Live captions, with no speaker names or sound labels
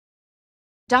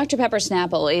Dr. Pepper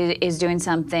Snapple is doing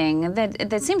something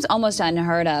that seems almost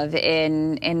unheard of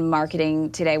in marketing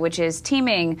today, which is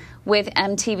teaming with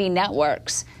MTV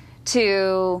networks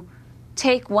to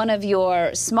take one of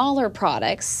your smaller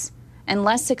products and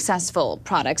less successful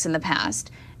products in the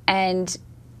past and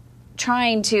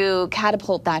trying to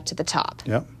catapult that to the top.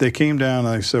 Yeah, they came down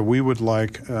and they said, we would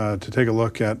like to take a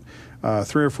look at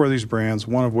 3 or 4 of these brands,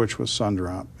 one of which was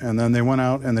Sundrop. And then they went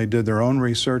out and they did their own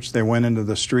research. They went into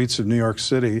the streets of New York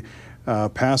City,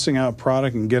 passing out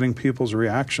product and getting people's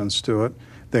reactions to it.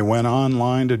 They went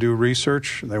online to do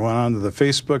research. They went onto the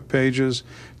Facebook pages,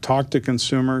 talked to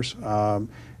consumers,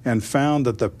 and found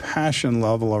that the passion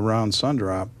level around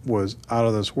Sundrop was out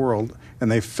of this world.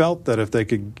 And they felt that if they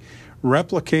could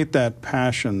replicate that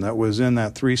passion that was in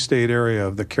that 3-state area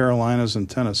of the Carolinas and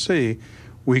Tennessee,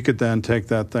 we could then take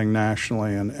that thing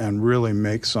nationally and really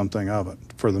make something of it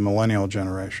for the millennial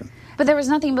generation. But there was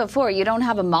nothing before. You don't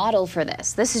have a model for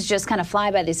this. This is just kind of fly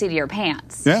by the seat of your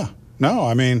pants. Yeah. No,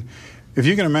 I mean, if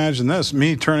you can imagine this,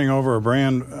 me turning over a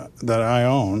brand that I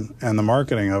own and the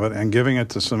marketing of it and giving it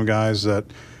to some guys that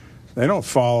they don't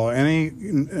follow any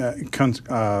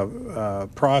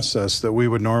process that we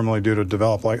would normally do to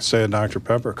develop, like, say, a Dr.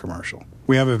 Pepper commercial.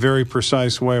 We have a very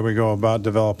precise way we go about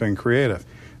developing creative.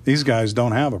 These guys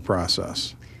don't have a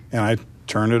process. And I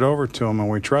turned it over to them, and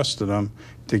we trusted them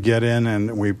to get in,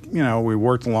 and we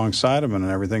worked alongside them and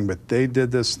everything, but they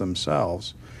did this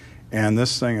themselves. And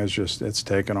this thing is just, it's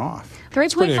taken off.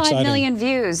 3.5 million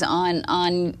views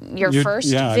on your first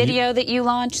video that you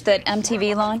launched, that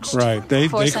MTV launched. Right. They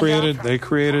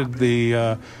created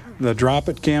the Drop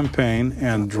It campaign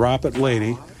and Drop It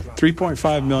Lady.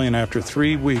 3.5 million after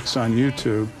 3 weeks on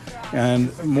YouTube.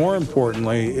 And more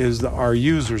importantly is our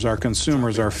users, our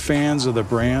consumers, our fans of the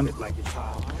brand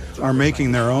are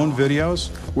making their own videos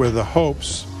with the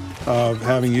hopes of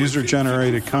having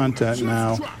user-generated content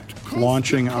now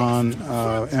launching on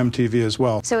MTV as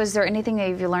well. So is there anything that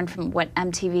you've learned from what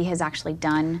MTV has actually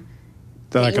done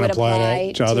that I can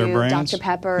apply to other brands? Dr.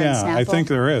 Pepper and Snapple? Yeah, I think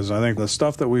there is. I think the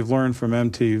stuff that we've learned from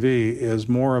MTV is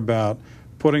more about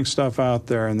putting stuff out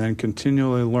there and then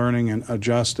continually learning and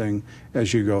adjusting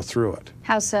as you go through it.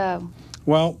 How so?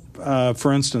 Well,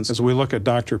 for instance, as we look at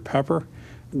Dr. Pepper,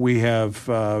 we have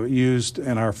used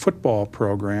in our football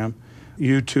program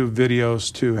YouTube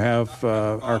videos to have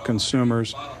our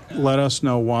consumers let us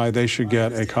know why they should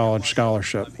get a college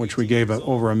scholarship, which we gave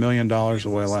over $1 million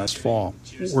away last fall.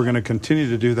 We're going to continue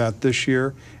to do that this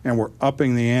year, and we're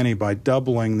upping the ante by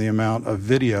doubling the amount of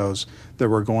videos that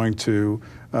we're going to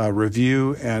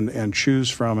review and choose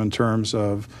from in terms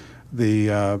of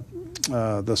the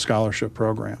scholarship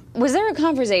program. Was there a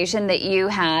conversation that you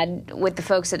had with the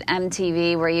folks at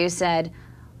MTV where you said,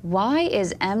 why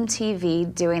is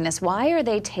MTV doing this? Why are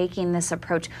they taking this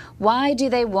approach? Why do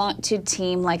they want to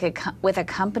team with a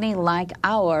company like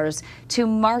ours to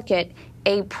market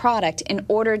a product in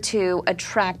order to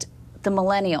attract the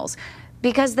millennials?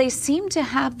 Because they seem to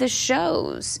have the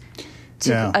shows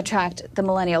to attract the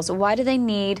millennials. Why do they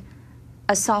need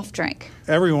a soft drink?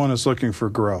 Everyone is looking for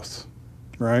growth,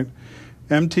 right?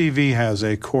 MTV has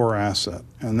a core asset,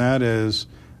 and that is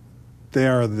they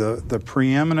are the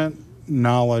preeminent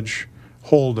knowledge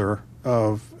holder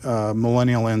of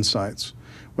millennial insights.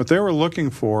 What they were looking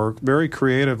for, very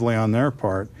creatively on their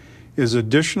part, is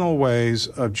additional ways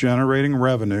of generating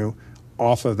revenue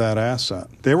off of that asset.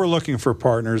 They were looking for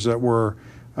partners that were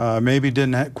maybe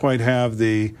didn't quite have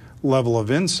the level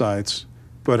of insights,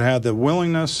 but had the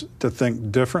willingness to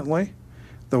think differently,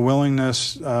 the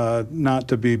willingness not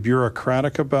to be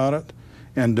bureaucratic about it,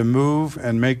 and to move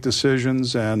and make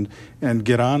decisions and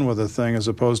get on with a thing as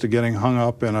opposed to getting hung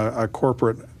up in a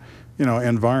corporate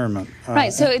environment.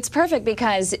 Right, so it's perfect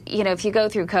because, if you go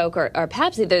through Coke or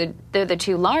Pepsi, they're the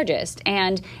 2 largest,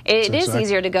 and it is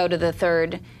easier to go to the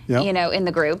third, in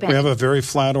the group. We have a very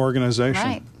flat organization.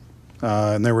 Right.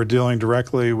 And they were dealing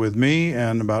directly with me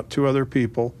and about 2 other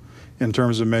people in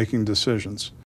terms of making decisions.